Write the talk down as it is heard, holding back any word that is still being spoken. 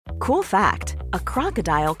Cool fact, a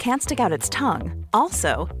crocodile can't stick out its tongue.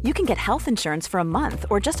 Also, you can get health insurance for a month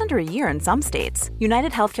or just under a year in some states.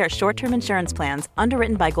 United Healthcare short-term insurance plans,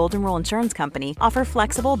 underwritten by Golden Rule Insurance Company, offer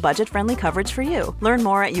flexible, budget-friendly coverage for you. Learn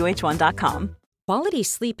more at uh1.com. Quality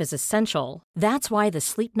sleep is essential. That's why the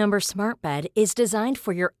Sleep Number Smart Bed is designed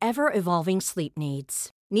for your ever-evolving sleep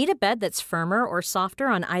needs. Need a bed that's firmer or softer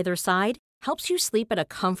on either side? Helps you sleep at a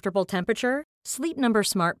comfortable temperature? Sleep Number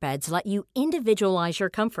Smart Beds let you individualize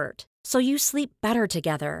your comfort, so you sleep better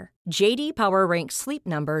together. J.D. Power ranks Sleep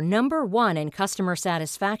Number number 1 in customer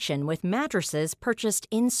satisfaction with mattresses purchased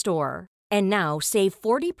in-store. And now, save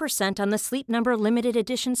 40% on the Sleep Number Limited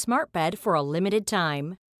Edition Smart Bed for a limited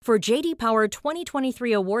time. For J.D. Power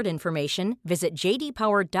 2023 award information, visit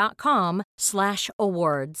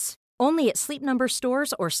jdpower.com/awards. Only at Sleep Number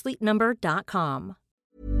stores or sleepnumber.com.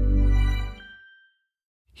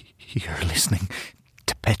 You're listening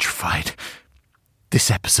to Petrified. This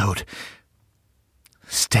episode.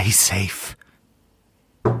 Stay safe.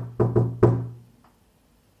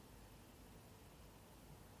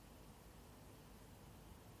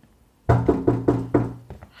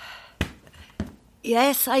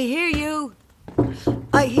 Yes, I hear you.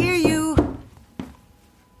 I hear you.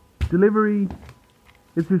 Delivery.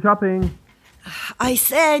 It's your shopping. I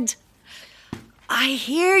said, I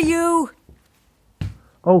hear you.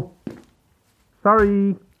 Oh,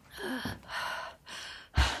 sorry.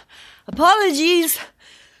 Apologies.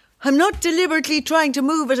 I'm not deliberately trying to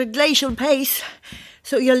move at a glacial pace,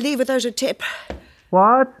 so you'll leave without a tip.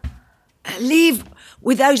 What? Leave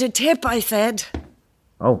without a tip, I said.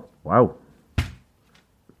 Oh, wow.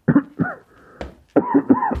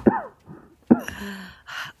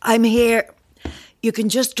 I'm here. You can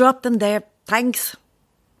just drop them there. Thanks.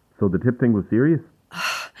 So the tip thing was serious?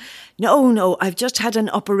 No, I've just had an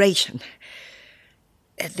operation.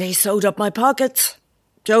 They sewed up my pockets.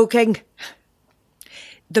 Joking.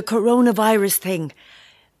 The coronavirus thing.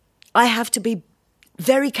 I have to be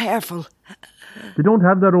very careful. They don't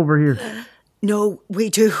have that over here. No, we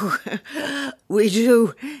do. We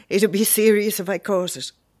do. It'd be serious if I caught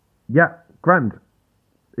it. Yeah, grand.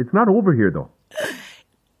 It's not over here, though.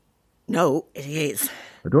 No, it is.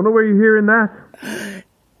 I don't know where you're hearing that.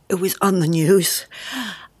 It was on the news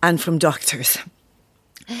and from doctors.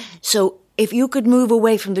 So if you could move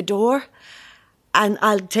away from the door and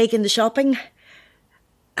I'll take in the shopping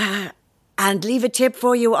and leave a tip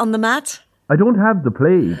for you on the mat. I don't have the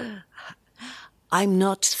plague. I'm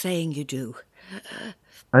not saying you do.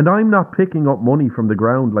 And I'm not picking up money from the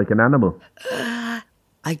ground like an animal.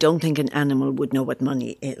 I don't think an animal would know what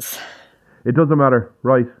money is. It doesn't matter.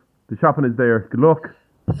 Right. The shopping is there. Good luck.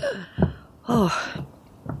 Oh,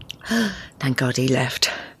 thank God he left.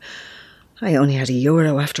 I only had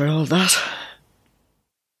 €1 after all that.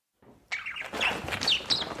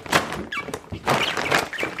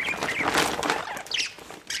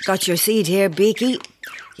 Got your seat here, Beaky.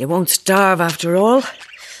 You won't starve after all.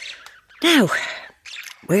 Now,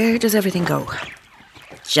 where does everything go?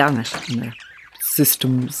 Janet and her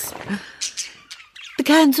systems. The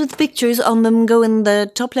cans with pictures on them go in the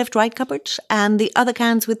top left right cupboard, and the other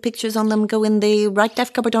cans with pictures on them go in the right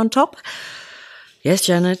left cupboard on top. Yes,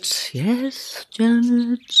 Janet. Yes,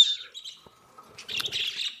 Janet.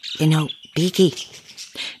 You know, Beaky,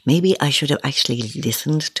 maybe I should have actually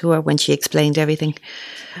listened to her when she explained everything.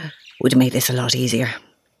 Would have made this a lot easier.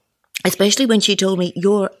 Especially when she told me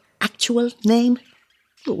your actual name.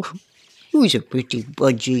 Oh, who's a pretty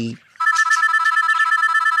budgie.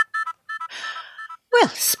 Well,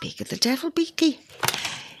 speak of the devil, Beaky.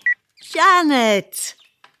 Janet!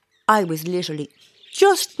 I was literally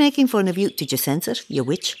just making fun of you. Did you sense it, you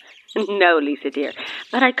witch? No, Lisa dear,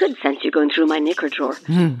 but I could sense you going through my knicker drawer.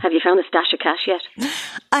 Have you found a stash of cash yet?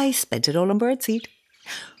 I spent it all on birdseed.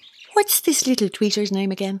 What's this little tweeter's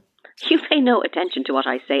name again? You pay no attention to what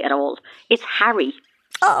I say at all. It's Harry.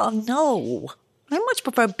 Oh, no. I much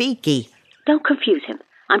prefer Beaky. Don't confuse him.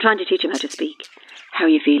 I'm trying to teach him how to speak. How are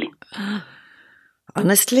you feeling?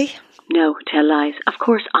 Honestly? No, tell lies. Of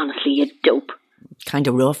course, honestly, you dope. Kind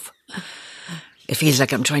of rough. It feels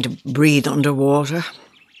like I'm trying to breathe underwater.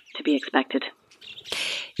 To be expected.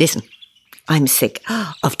 Listen, I'm sick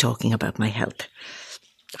of talking about my health.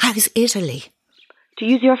 How's Italy? To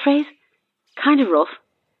use your phrase, kind of rough.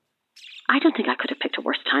 I don't think I could have picked a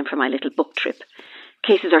worse time for my little book trip.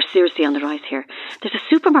 Cases are seriously on the rise here. There's a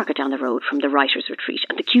supermarket down the road from the writer's retreat,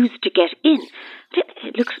 and the queues to get in.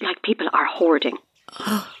 It looks like people are hoarding.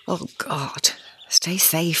 Oh, God. Stay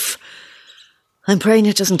safe. I'm praying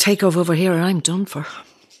it doesn't take over here or I'm done for.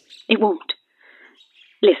 It won't.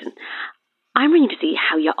 Listen, I'm ringing to see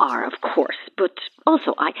how you are, of course, but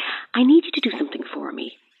also I need you to do something for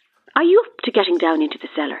me. Are you up to getting down into the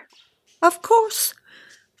cellar? Of course.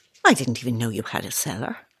 I didn't even know you had a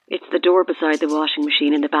cellar. It's the door beside the washing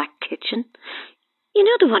machine in the back kitchen. You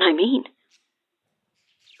know the one I mean.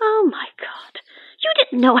 Oh, my God. You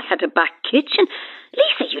didn't know I had a back kitchen.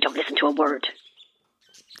 Lisa, you don't listen to a word.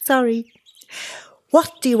 Sorry.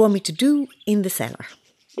 What do you want me to do in the cellar?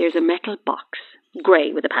 There's a metal box,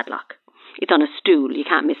 grey with a padlock. It's on a stool. You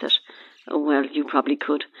can't miss it. Oh, well, you probably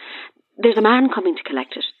could. There's a man coming to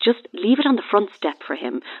collect it. Just leave it on the front step for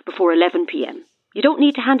him before 11 p.m. You don't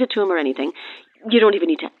need to hand it to him or anything. You don't even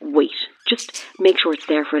need to wait. Just make sure it's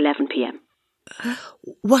there for 11 p.m.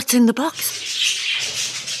 What's in the box?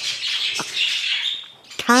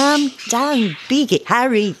 Calm down, Beaky.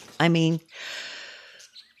 Harry, I mean.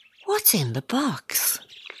 What's in the box?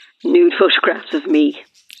 Nude photographs of me.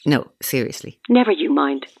 No, seriously. Never you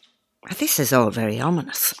mind. This is all very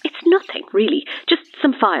ominous. It's nothing, really. Just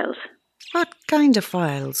some files. What kind of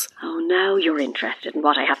files? Oh, now you're interested in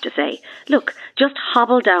what I have to say. Look, just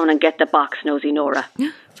hobble down and get the box, Nosy Nora.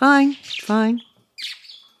 Fine.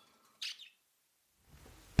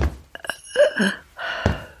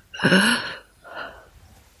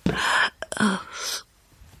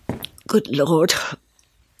 Good Lord.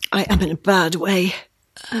 I am in a bad way.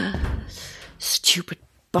 Stupid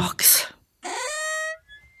box.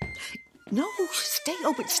 No, stay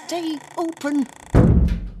open.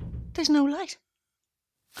 There's no light.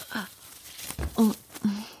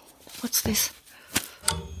 What's this?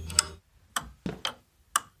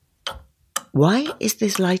 Why is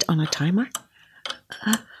this light on a timer?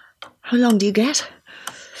 How long do you get?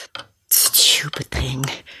 Stupid thing.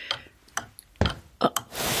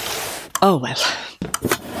 Oh well.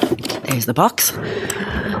 There's the box.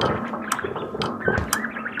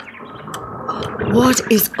 What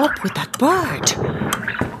is up with that bird?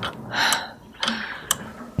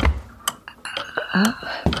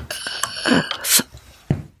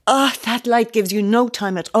 That light gives you no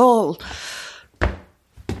time at all.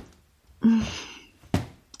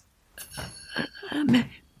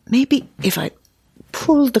 Maybe if I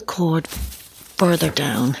pull the cord further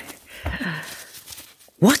down.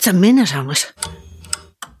 What's a minute on it?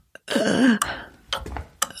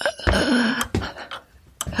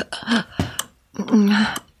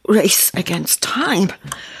 Race against time.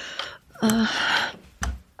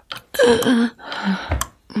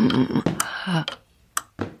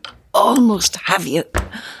 Almost have you.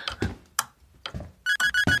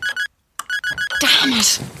 Damn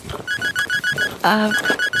it.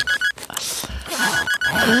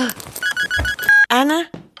 Anna,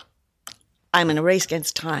 I'm in a race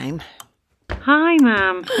against time. Hi,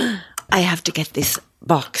 ma'am. I have to get this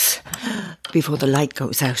box before the light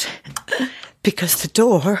goes out. Because the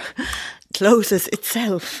door closes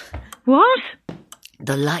itself. What?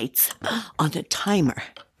 The light's on a timer.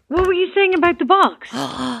 What were you saying about the box?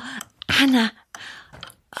 Anna,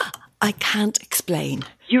 I can't explain.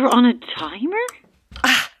 You're on a timer?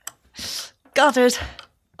 Got it.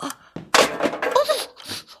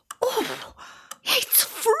 It's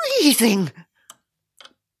freezing.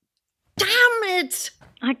 Damn it.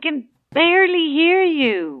 I can barely hear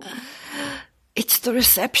you. It's the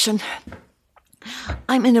reception.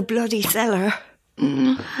 I'm in a bloody cellar.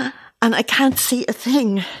 And I can't see a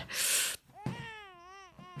thing.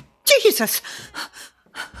 Jesus!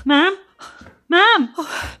 Ma'am?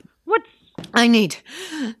 What's... I need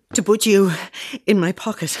to put you in my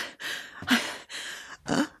pocket.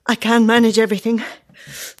 I can't manage everything.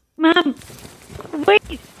 Ma'am,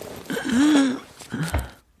 wait.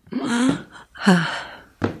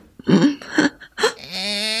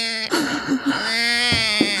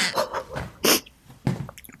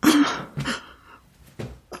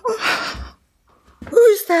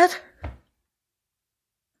 Who's that?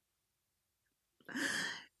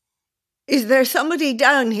 Is there somebody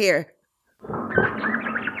down here?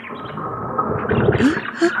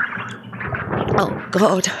 Oh,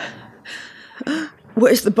 God.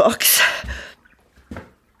 Where's the box?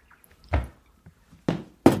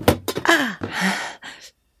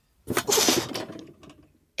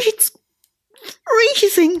 It's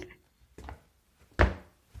freezing.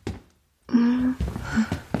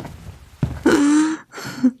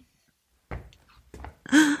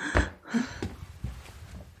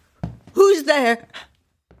 Who's there?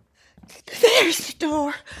 There's the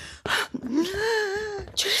door.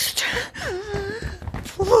 Just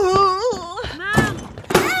pull.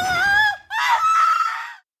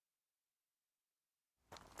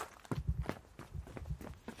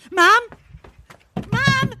 Ma'am!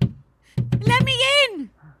 Ma'am? Let me in!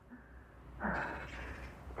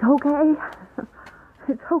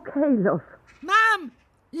 It's okay, love. Ma'am,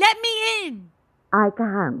 let me in! I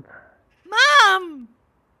can't.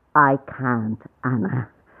 I can't, Anna.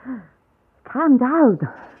 Calm down.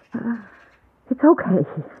 It's okay.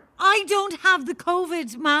 I don't have the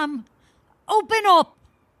COVID, Ma'am. Open up.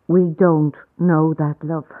 We don't know that,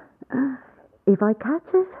 love. If I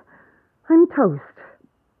catch it, I'm toast.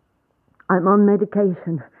 I'm on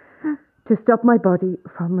medication to stop my body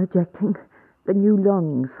from rejecting the new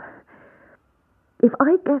lungs. If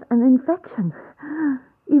I get an infection,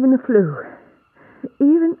 even a flu,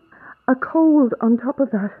 even a cold on top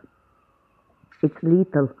of that, it's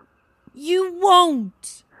lethal. You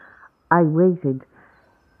won't. I waited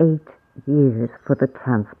 8 years for the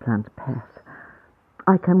transplant, Pet.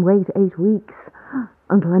 I can wait 8 weeks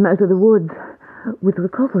until I'm out of the woods with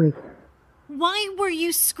recovery. Why were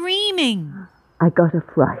you screaming? I got a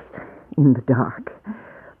fright in the dark.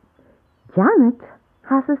 Janet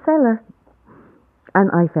has a cellar. And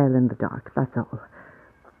I fell in the dark, that's all.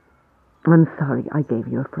 I'm sorry I gave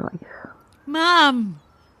you a fright. Ma'am,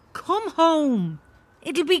 come home.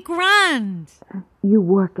 It'll be grand. You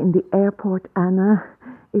work in the airport, Anna.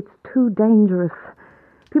 It's too dangerous.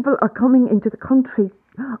 People are coming into the country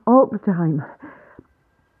all the time.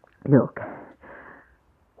 Look,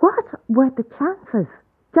 what were the chances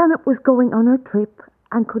Janet was going on her trip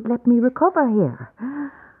and could let me recover here?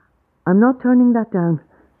 I'm not turning that down.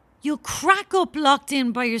 You'll crack up locked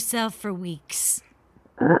in by yourself for weeks.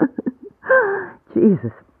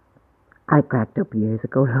 Jesus, I cracked up years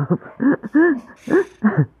ago, love.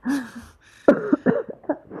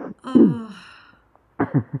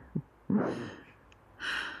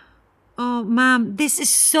 Oh, Ma'am, this is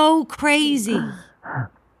so crazy.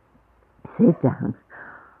 Sit down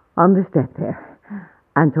on the step there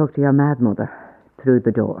and talk to your mad mother through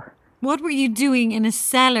the door. What were you doing in a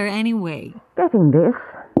cellar anyway? Getting this.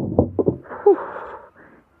 Whew,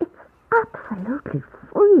 it's absolutely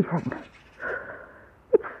freezing.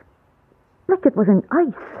 It's like it was in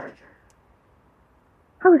ice.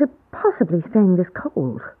 How is it possibly staying this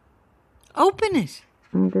cold? Open it.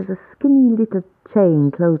 And there's a skinny little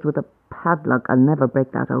chain closed with a padlock. I'll never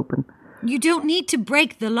break that open. You don't need to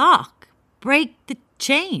break the lock. Break the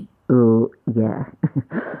chain. Oh, yeah.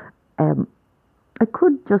 I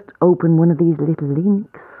could just open one of these little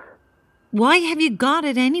links. Why have you got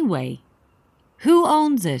it anyway? Who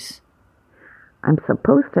owns it? I'm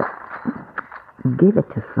supposed to give it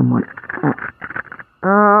to someone.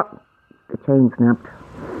 The chain snapped.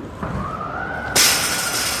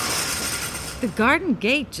 The garden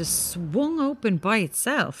gate just swung open by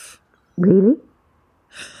itself. Really?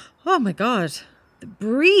 Oh my God. The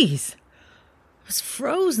breeze. I was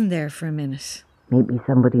frozen there for a minute. Maybe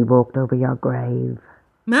somebody walked over your grave.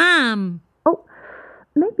 Ma'am. Oh,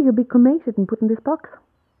 maybe you'll be cremated and put in this box.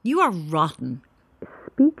 You are rotten.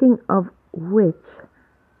 Speaking of which,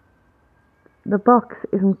 the box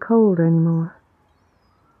isn't cold anymore.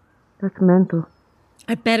 That's mental.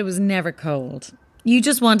 I bet it was never cold. You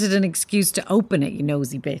just wanted an excuse to open it, you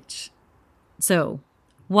nosy bitch. So,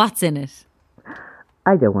 what's in it?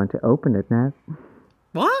 I don't want to open it now.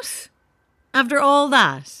 What? After all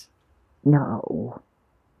that? No.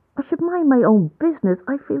 I should mind my own business.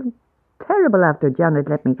 I feel terrible after Janet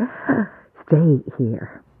let me stay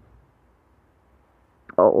here.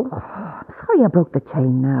 Oh, I'm sorry I broke the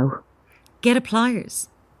chain now. Get a pliers.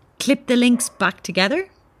 Clip the links back together.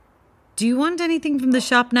 Do you want anything from the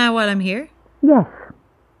shop now while I'm here? Yes.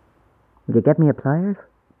 Will you get me a pliers?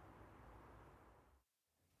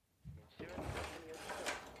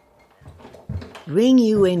 Bring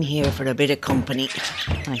you in here for a bit of company,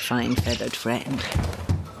 my fine feathered friend.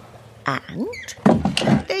 And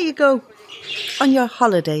there you go, on your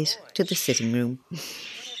holidays to the sitting room.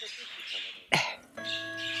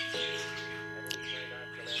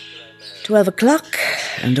 12 o'clock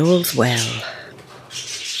and all's well.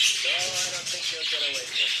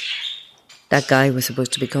 That guy was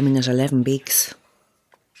supposed to be coming at 11 beaks.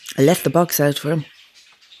 I left the box out for him.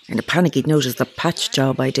 In a panic, he'd noticed the patch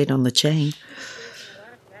job I did on the chain.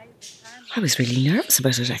 I was really nervous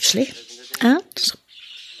about it, actually. And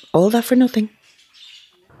all that for nothing.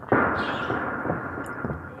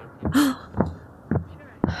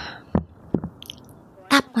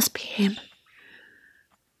 That must be him.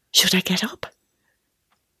 Should I get up?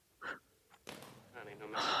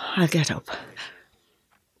 I'll get up.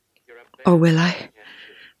 Or will I?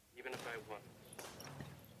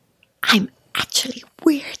 I'm actually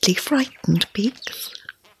weirdly frightened, Beaks.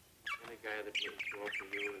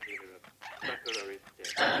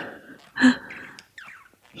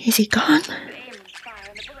 Is he gone?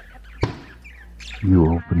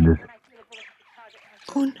 You opened it.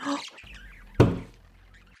 Oh no.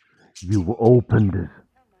 You opened it.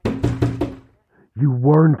 You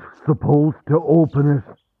weren't supposed to open it.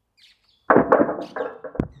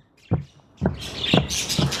 I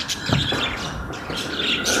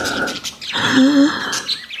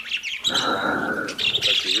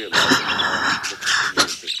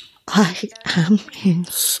am in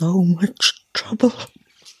so much trouble.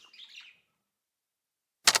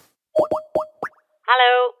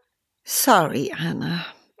 Hello? Sorry, Anna.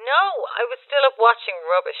 No, I was still up watching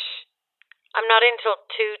rubbish. I'm not in till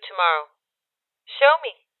 2 tomorrow. Show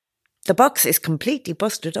me. The box is completely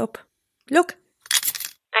busted up. Look.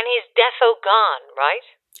 And he's defo gone, right?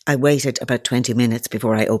 I waited about 20 minutes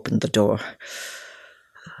before I opened the door.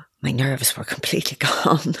 My nerves were completely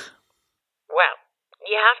gone. Well,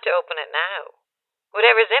 you have to open it now.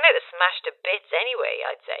 Whatever's in it is smashed to bits anyway,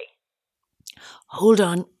 I'd say. Hold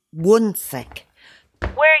on 1 sec.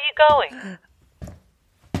 Where are you going?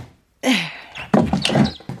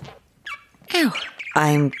 Ow.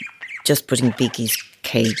 I'm just putting Beaky's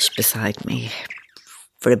cage beside me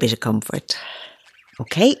for a bit of comfort.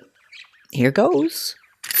 Okay, here goes.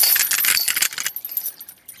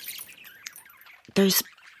 There's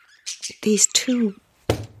these 2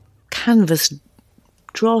 canvas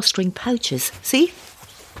drawstring pouches, see?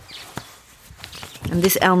 And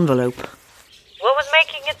this envelope. What was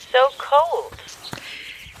making it so cold?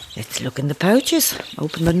 Let's look in the pouches,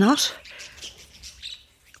 open the knot.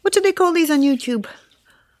 What do they call these on YouTube?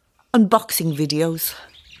 Unboxing videos.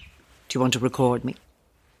 Do you want to record me?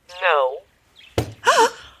 No.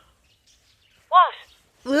 What?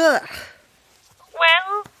 Ugh.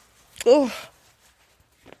 Well? Oh,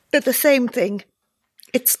 they're the same thing.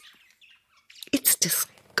 It's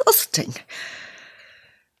disgusting.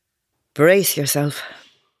 Brace yourself.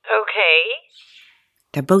 Okay.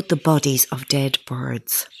 They're both the bodies of dead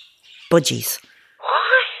birds. Budgies.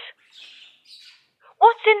 What?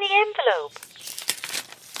 What's in the envelope?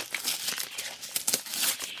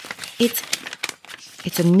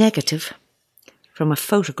 It's a negative from a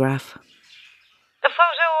photograph. A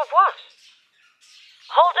photo of what?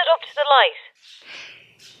 Hold it up to the light.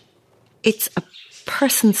 It's a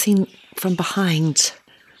person seen from behind.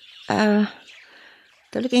 They're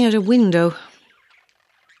looking out a window.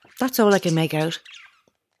 That's all I can make out.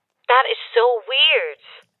 That is so weird.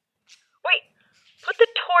 Wait, put the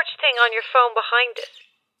torch thing on your phone behind it.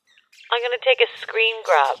 I'm going to take a screen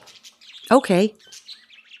grab. Okay.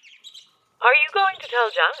 Are you going to tell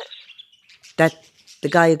Janet? That the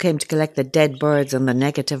guy who came to collect the dead birds on the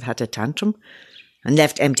negative had a tantrum and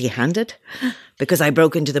left empty-handed because I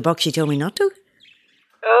broke into the box she told me not to?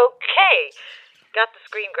 Okay. Got the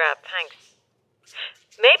screen grab, thanks.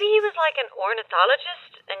 Maybe he was like an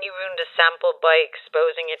ornithologist and you ruined a sample by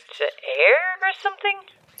exposing it to air or something?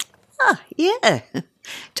 Ah, yeah.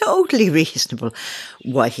 Totally reasonable.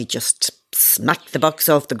 Why, he just smack the box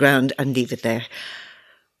off the ground and leave it there.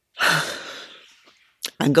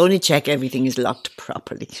 I'm going to check everything is locked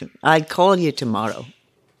properly. I'll call you tomorrow.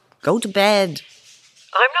 Go to bed.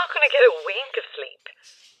 I'm not going to get a wink of sleep.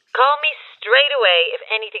 Call me straight away if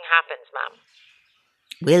anything happens, ma'am.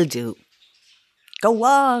 Will do. Go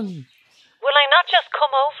on. Will I not just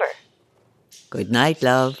come over? Good night,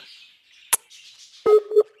 love.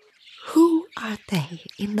 Who are they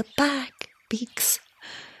in the back, Beaks?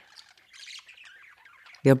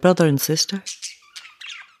 Your brother and sister?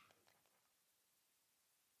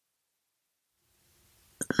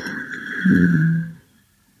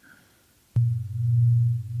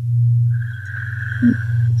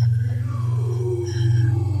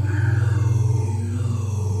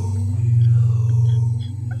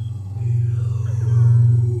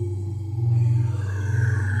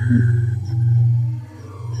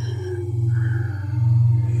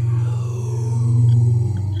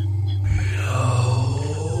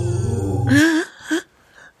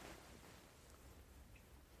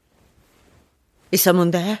 Is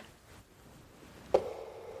someone there?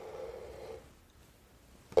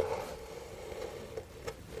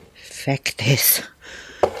 Feck this.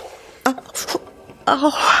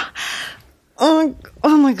 Oh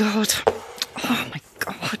my God. Oh my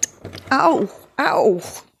God. Ow. Ow.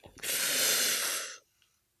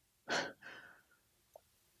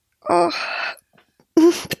 Oh,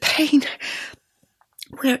 the pain.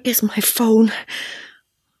 Where is my phone?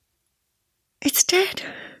 It's dead.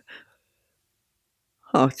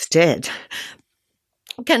 Oh, it's dead.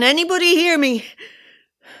 Can anybody hear me?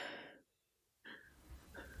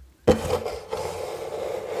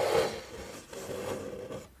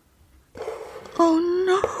 Oh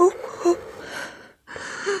no.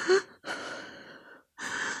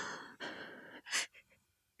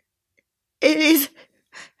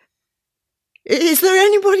 Is there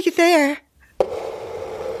anybody there?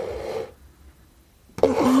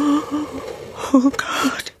 Oh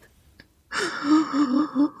God.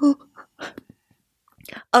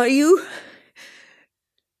 Are you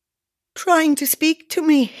trying to speak to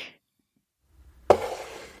me?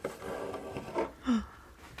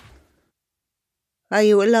 Are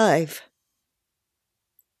you alive?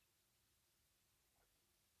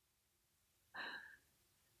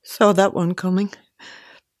 Saw that one coming.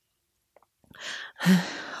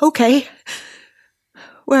 Okay.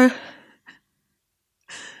 Were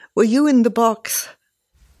you in the box?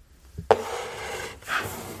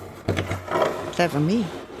 Clever me.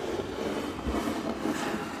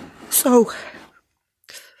 So,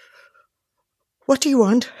 what do you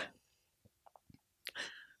want?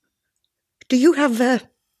 Do you have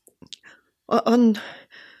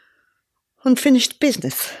unfinished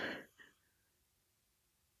business?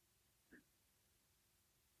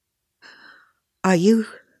 Are you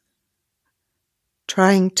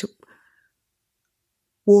trying to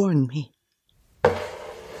warn me?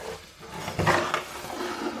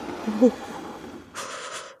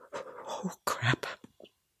 Oh, crap.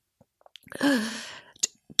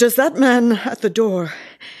 Does that man at the door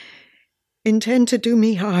intend to do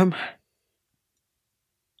me harm?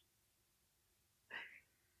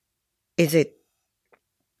 Is it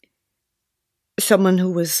someone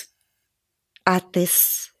who was at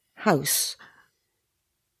this house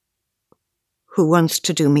who wants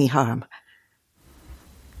to do me harm?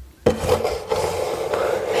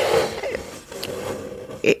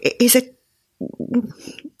 Is it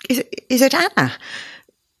Anna?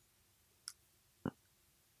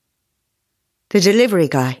 The delivery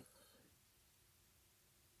guy?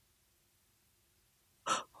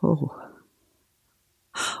 Oh,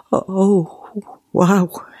 wow.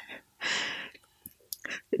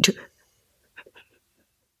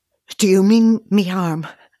 Do you mean me harm?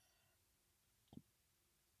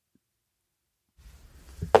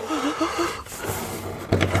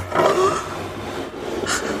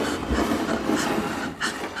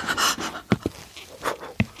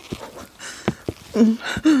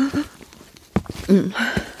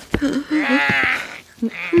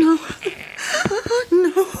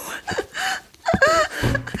 No.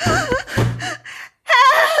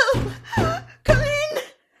 Help! Come in!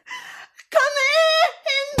 Come in!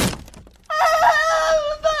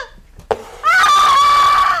 Help!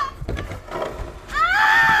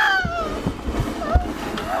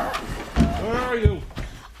 Where are you?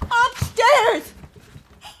 Upstairs!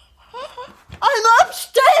 I'm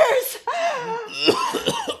upstairs!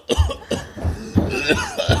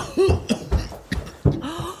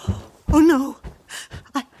 Oh no,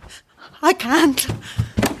 I can't.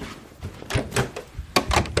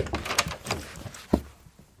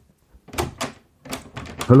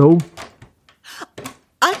 Hello?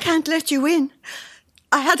 I can't let you in.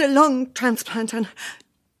 I had a lung transplant and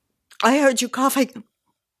I heard you coughing.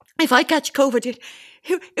 If I catch COVID, it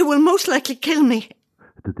will most likely kill me.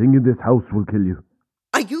 The thing in this house will kill you.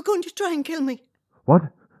 Are you going to try and kill me? What?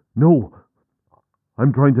 No.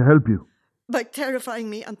 I'm trying to help you. By terrifying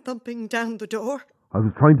me and thumping down the door? I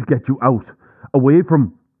was trying to get you out. Away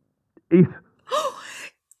from it. Oh,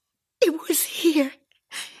 it was here.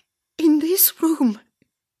 In this room.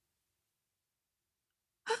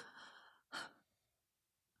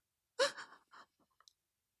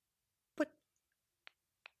 But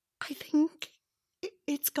I think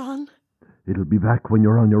it's gone. It'll be back when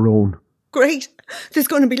you're on your own. Great. There's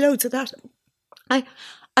going to be loads of that. I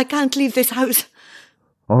can't leave this house.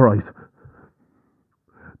 All right.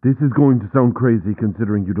 This is going to sound crazy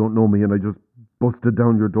considering you don't know me and I just busted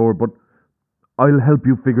down your door, but I'll help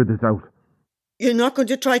you figure this out. You're not going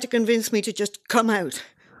to try to convince me to just come out?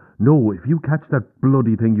 No, if you catch that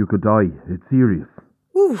bloody thing, you could die. It's serious.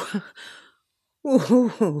 Ooh.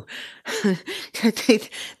 Ooh.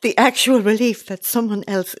 The actual relief that someone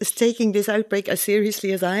else is taking this outbreak as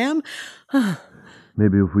seriously as I am.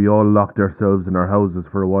 Maybe if we all locked ourselves in our houses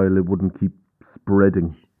for a while, it wouldn't keep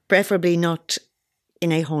spreading. Preferably not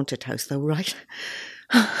in a haunted house, though, right?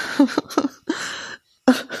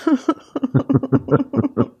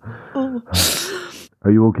 Are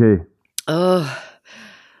you okay? Oh,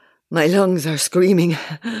 my lungs are screaming,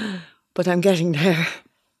 but I'm getting there.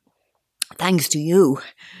 Thanks to you.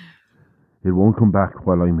 It won't come back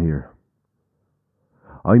while I'm here.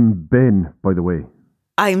 I'm Ben, by the way.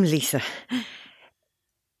 I'm Lisa.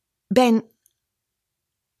 Ben,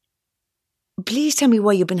 please tell me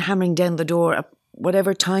why you've been hammering down the door at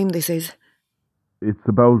whatever time this is. It's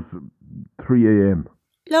about 3 a.m.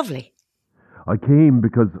 Lovely. I came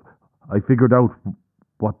because I figured out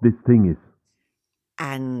what this thing is.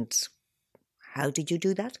 And how did you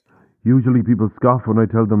do that? Usually people scoff when I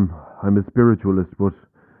tell them I'm a spiritualist, but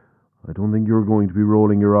I don't think you're going to be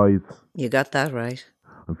rolling your eyes. You got that right.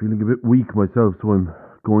 I'm feeling a bit weak myself, so I'm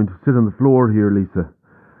going to sit on the floor here, Lisa.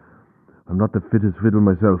 I'm not the fittest fiddle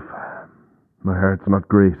myself. My heart's not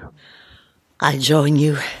great. I'll join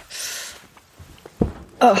you.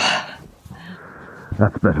 Oh.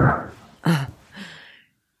 That's better.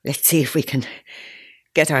 Let's see if we can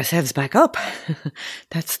get ourselves back up.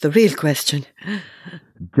 That's the real question.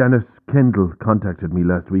 Janet Kendall contacted me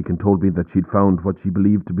last week and told me that she'd found what she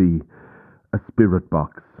believed to be a spirit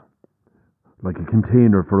box. Like a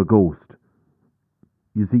container for a ghost.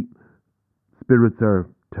 You see, spirits are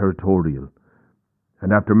territorial.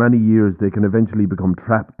 And after many years, they can eventually become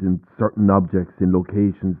trapped in certain objects in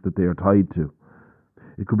locations that they are tied to.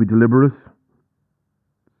 It could be deliberate.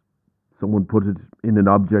 Someone put it in an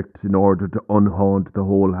object in order to unhaunt the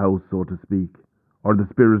whole house, so to speak. Or the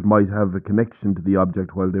spirit might have a connection to the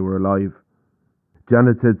object while they were alive.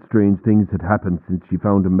 Janet said strange things had happened since she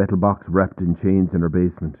found a metal box wrapped in chains in her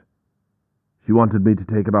basement. She wanted me to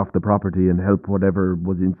take it off the property and help whatever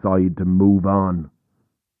was inside to move on.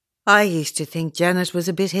 I used to think Janet was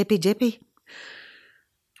a bit hippy-dippy.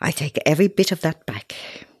 I take every bit of that back.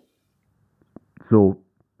 So,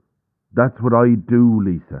 that's what I do,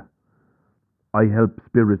 Lisa. I help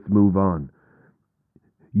spirits move on.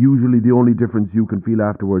 Usually the only difference you can feel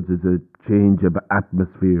afterwards is a change of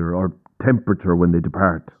atmosphere or temperature when they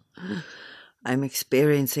depart. I'm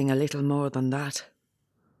experiencing a little more than that.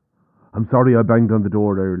 I'm sorry I banged on the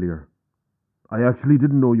door earlier. I actually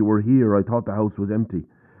didn't know you were here. I thought the house was empty.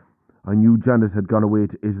 I knew Janet had gone away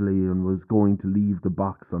to Italy and was going to leave the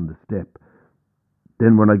box on the step.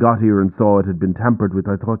 Then when I got here and saw it had been tampered with,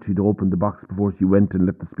 I thought she'd opened the box before she went and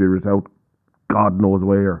let the spirit out. God knows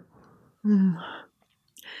where.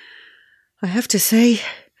 I have to say,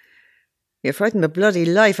 you frightened the bloody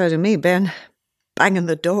life out of me, Ben. Banging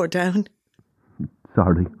the door down.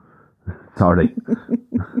 Sorry.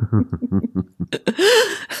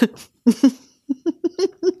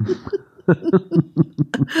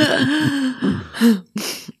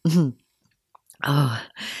 Oh,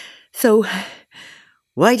 so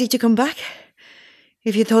why did you come back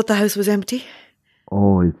if you thought the house was empty?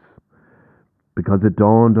 Oh, it's because it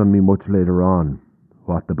dawned on me much later on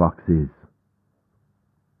what the box is.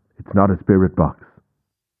 It's not a spirit box.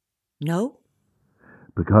 No?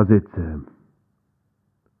 Because it's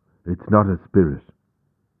not a spirit.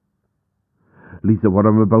 Lisa, what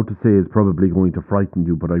I'm about to say is probably going to frighten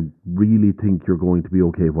you, but I really think you're going to be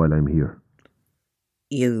okay while I'm here.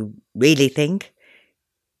 You really think?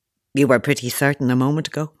 You were pretty certain a moment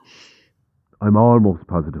ago. I'm almost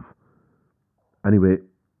positive. Anyway,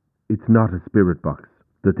 it's not a spirit box,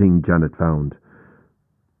 the thing Janet found.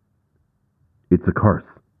 It's a curse.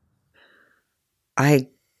 I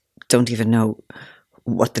don't even know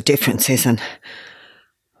what the difference is, and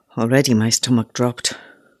already my stomach dropped.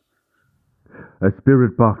 A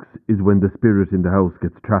spirit box is when the spirit in the house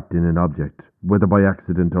gets trapped in an object, whether by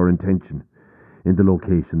accident or intention, in the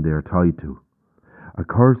location they are tied to. A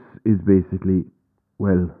curse is basically,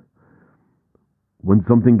 well, when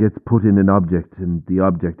something gets put in an object and the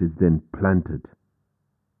object is then planted.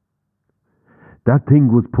 That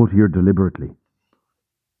thing was put here deliberately.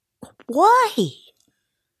 Why?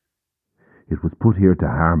 It was put here to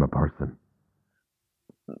harm a person.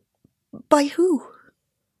 By who?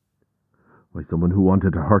 By someone who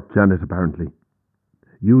wanted to hurt Janet, apparently.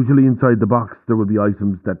 Usually inside the box there will be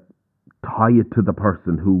items that tie it to the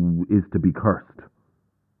person who is to be cursed.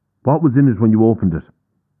 What was in it when you opened it?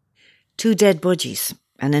 2 dead budgies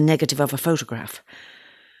and a negative of a photograph.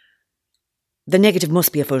 The negative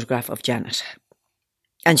must be a photograph of Janet.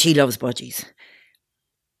 And she loves budgies.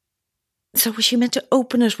 So was she meant to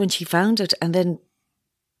open it when she found it, and then,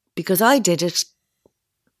 because I did it,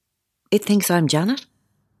 it thinks I'm Janet?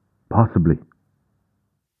 Possibly.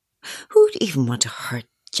 Who'd even want to hurt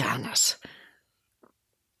Janet?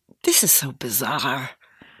 This is so bizarre.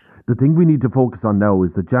 The thing we need to focus on now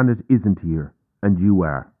is that Janet isn't here, and you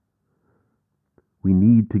are. We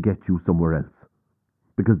need to get you somewhere else.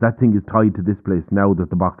 Because that thing is tied to this place now that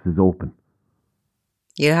the box is open.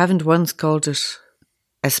 You haven't once called it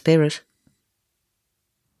a spirit?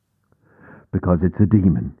 Because it's a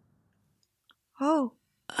demon. Oh,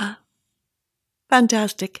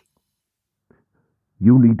 fantastic.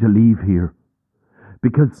 You need to leave here.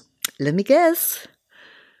 Because... Let me guess.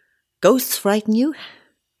 Ghosts frighten you,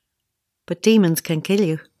 but demons can kill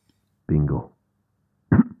you. Bingo.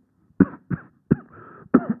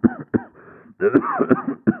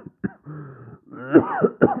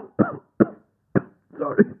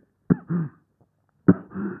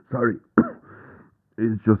 Sorry.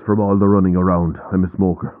 It's just from all the running around. I'm a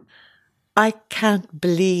smoker. I can't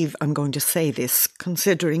believe I'm going to say this,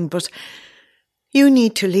 considering, but you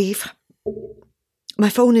need to leave. My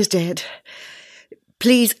phone is dead.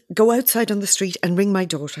 Please go outside on the street and ring my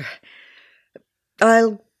daughter.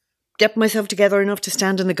 I'll get myself together enough to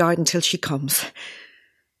stand in the garden till she comes.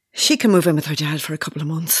 She can move in with her dad for a couple of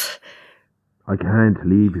months. I can't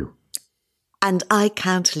leave you. And I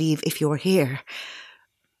can't leave if you're here.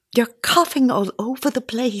 You're coughing all over the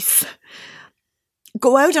place.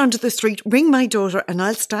 Go out onto the street, ring my daughter, and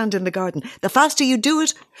I'll stand in the garden. The faster you do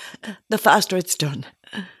it, the faster it's done.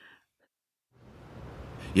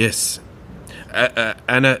 Yes.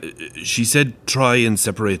 Anna, she said try and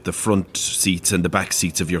separate the front seats and the back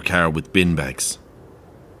seats of your car with bin bags.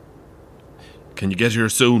 Can you get here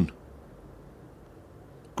soon?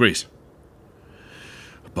 Great.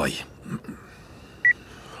 Bye.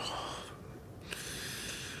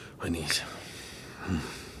 I need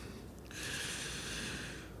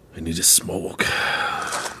a smoke.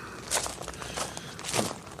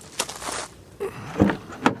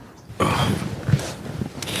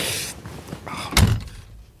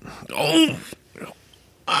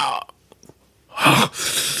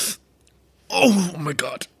 Oh my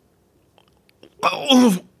God.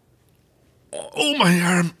 Oh, my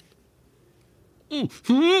arm. I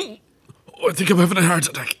think I'm having a heart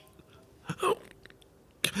attack.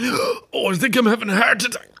 I think I'm having a heart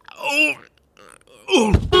attack.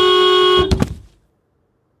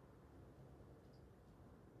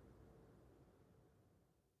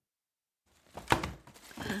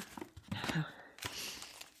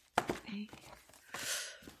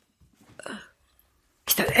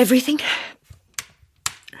 Is that everything?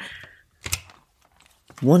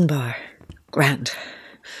 One bar. Grand.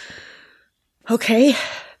 Okay.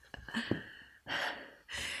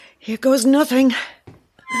 Here goes nothing.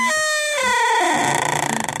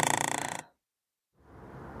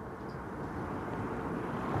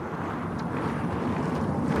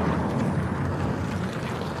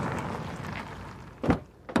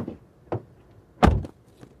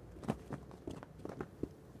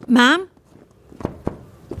 Ma'am?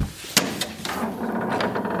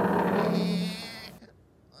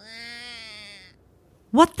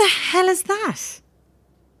 What the hell is that?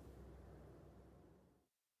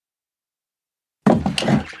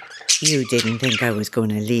 You didn't think I was going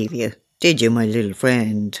to leave you, did you, my little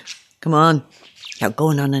friend? Come on, you're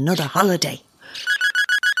going on another holiday.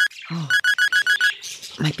 Oh,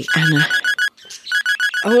 might be Anna.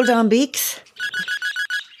 Hold on, Beeks.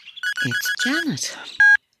 It's Janet.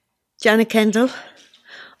 Janet Kendall,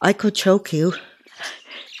 I could choke you.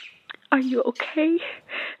 Are you okay?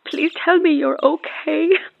 Please tell me you're okay.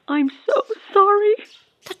 I'm so sorry.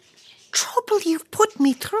 The trouble you've put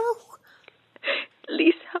me through.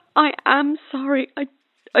 Lisa, I am sorry. I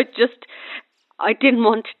didn't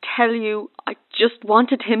want to tell you. I just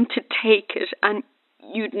wanted him to take it and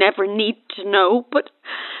you'd never need to know, but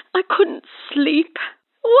I couldn't sleep.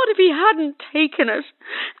 What if he hadn't taken it?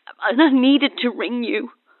 And I needed to ring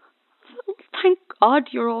you. Thank God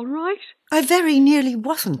you're all right. I very nearly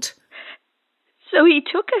wasn't. So he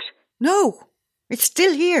took it? No, it's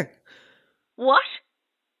still here. What?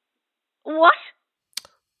 What?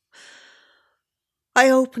 I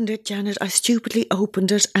opened it, Janet. I stupidly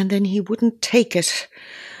opened it, and then he wouldn't take it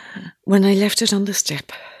when I left it on the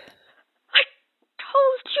step. I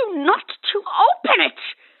told you not to open it.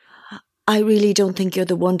 I really don't think you're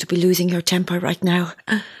the one to be losing your temper right now.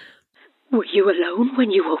 Were you alone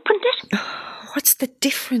when you opened it? What's the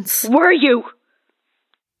difference? Were you?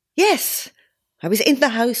 Yes, I was in the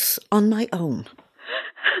house on my own.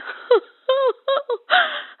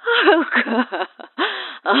 Oh, God.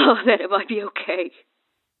 Oh, then it might be okay.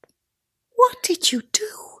 What did you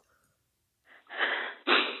do?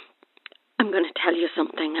 I'm going to tell you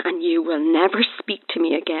something, and you will never speak to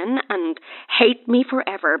me again and hate me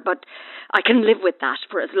forever, but I can live with that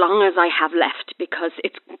for as long as I have left, because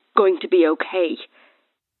it's going to be okay.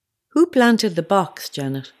 Who planted the box,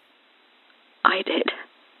 Janet? I did.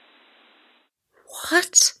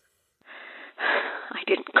 What? I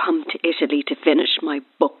didn't come to Italy to finish my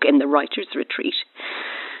book in the writer's retreat.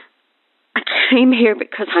 I came here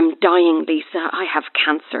because I'm dying, Lisa. I have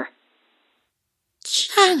cancer.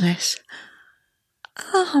 Janet.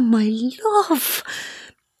 Oh, my love.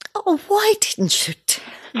 Oh, why didn't you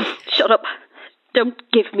tell? Shut up. Don't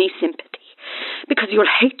give me sympathy, because you'll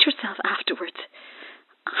hate yourself afterwards.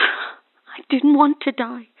 I didn't want to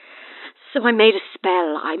die, so I made a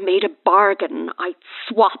spell. I made a bargain. I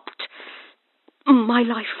swapped my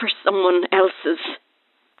life for someone else's.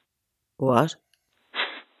 What?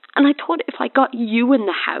 And I thought if I got you in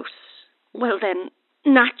the house, well then,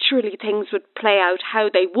 naturally things would play out how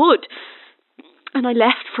they would. And I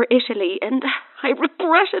left for Italy, and I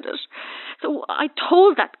regretted it. So I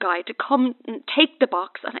told that guy to come and take the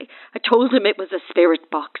box, and I told him it was a spirit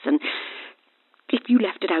box, and if you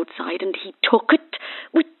left it outside and he took it,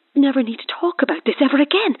 we'd never need to talk about this ever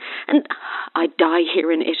again. And I'd die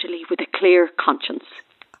here in Italy with a clear conscience.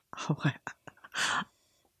 Oh,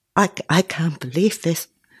 I can't believe this.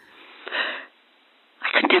 I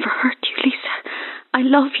could never hurt you, Lisa. I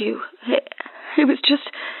love you. It was just,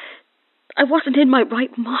 I wasn't in my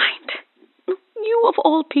right mind. You, of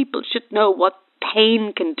all people, should know what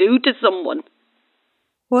pain can do to someone.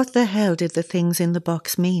 What the hell did the things in the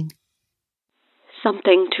box mean?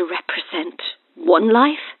 Something to represent one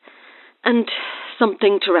life and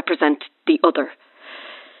something to represent the other.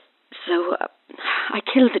 So I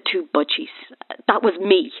killed the two budgies. That was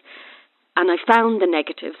me. And I found the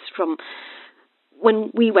negatives from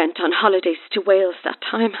when we went on holidays to Wales that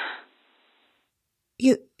time.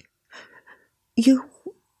 You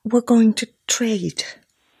were going to trade?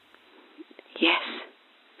 Yes.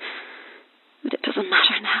 But it doesn't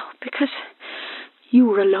matter now, because you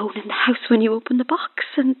were alone in the house when you opened the box,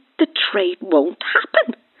 and the trade won't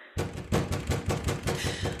happen.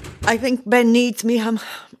 I think Ben needs me. I'm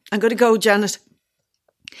going to go, Janet.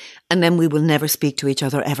 And then we will never speak to each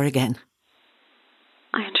other ever again.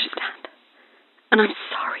 I understand. And I'm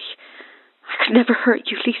sorry. I could never hurt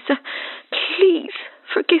you, Lisa. Please,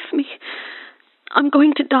 forgive me. I'm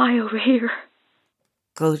going to die over here.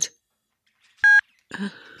 Good.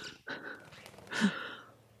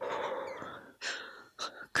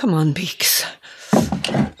 Come on, Beeks.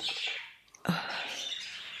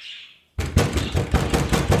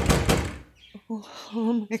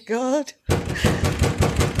 Oh my God.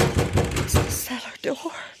 It's the cellar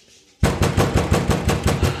door.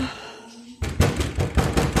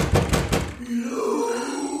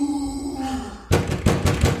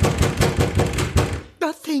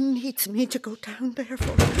 That thing needs me to go down there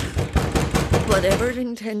for whatever it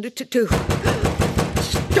intended to do.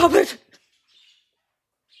 Stop it!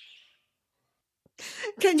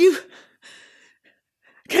 Can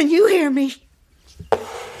you hear me?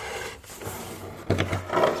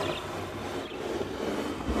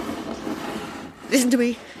 Listen to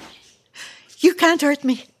me. You can't hurt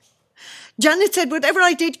me. Janet said whatever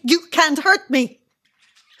I did, you can't hurt me.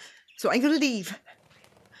 So I'm going to leave.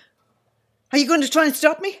 Are you going to try and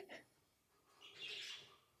stop me?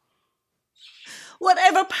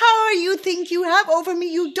 Whatever power you think you have over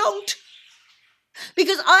me, you don't.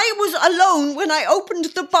 Because I was alone when I opened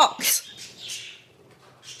the box.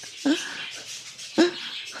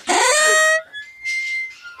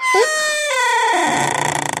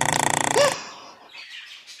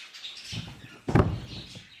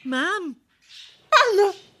 Ma'am.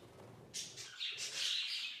 Anna.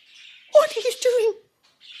 What are you doing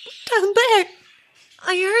down there?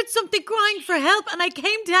 I heard something crying for help and I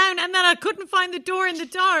came down and then I couldn't find the door in the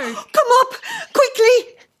dark. Come up,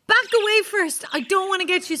 quickly. Back away first. I don't want to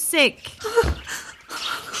get you sick.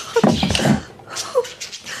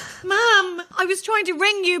 Ma'am, I was trying to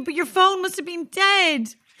ring you, but your phone must have been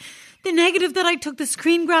dead. The negative that I took the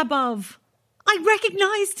screen grab of. I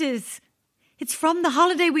recognised it. It's from the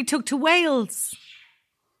holiday we took to Wales.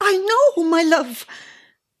 I know, my love.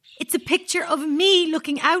 It's a picture of me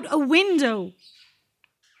looking out a window.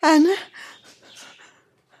 Anna?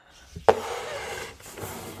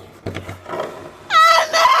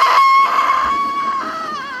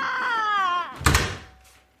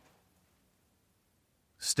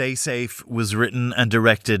 Stay Safe was written and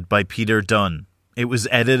directed by Peter Dunn. It was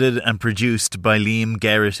edited and produced by Liam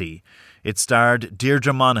Geraghty. It starred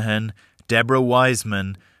Deirdre Monaghan, Deborah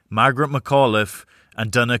Wiseman, Margaret McAuliffe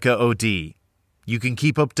and Donica O'Dea. You can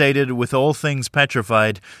keep updated with all things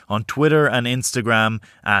Petrified on Twitter and Instagram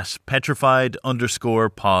at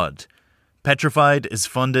petrified_pod. Petrified is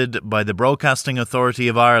funded by the Broadcasting Authority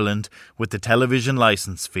of Ireland with the television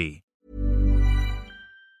licence fee.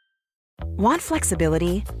 Want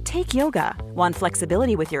flexibility? Take yoga. Want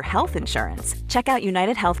flexibility with your health insurance? Check out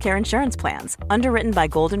United Healthcare Insurance Plans. Underwritten by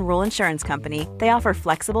Golden Rule Insurance Company, they offer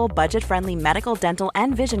flexible, budget-friendly medical, dental,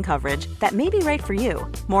 and vision coverage that may be right for you.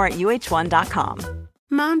 More at uh1.com.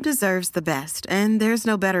 Mom deserves the best, and there's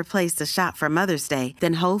no better place to shop for Mother's Day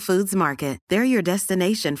than Whole Foods Market. They're your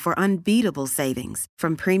destination for unbeatable savings,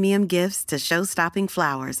 from premium gifts to show-stopping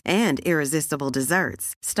flowers and irresistible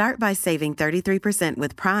desserts. Start by saving 33%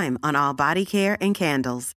 with Prime on all body care and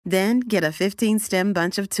candles. Then get a 15-stem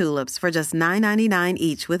bunch of tulips for just $9.99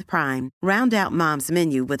 each with Prime. Round out Mom's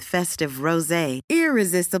menu with festive rosé,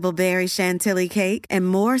 irresistible berry chantilly cake, and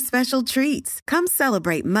more special treats. Come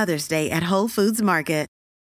celebrate Mother's Day at Whole Foods Market.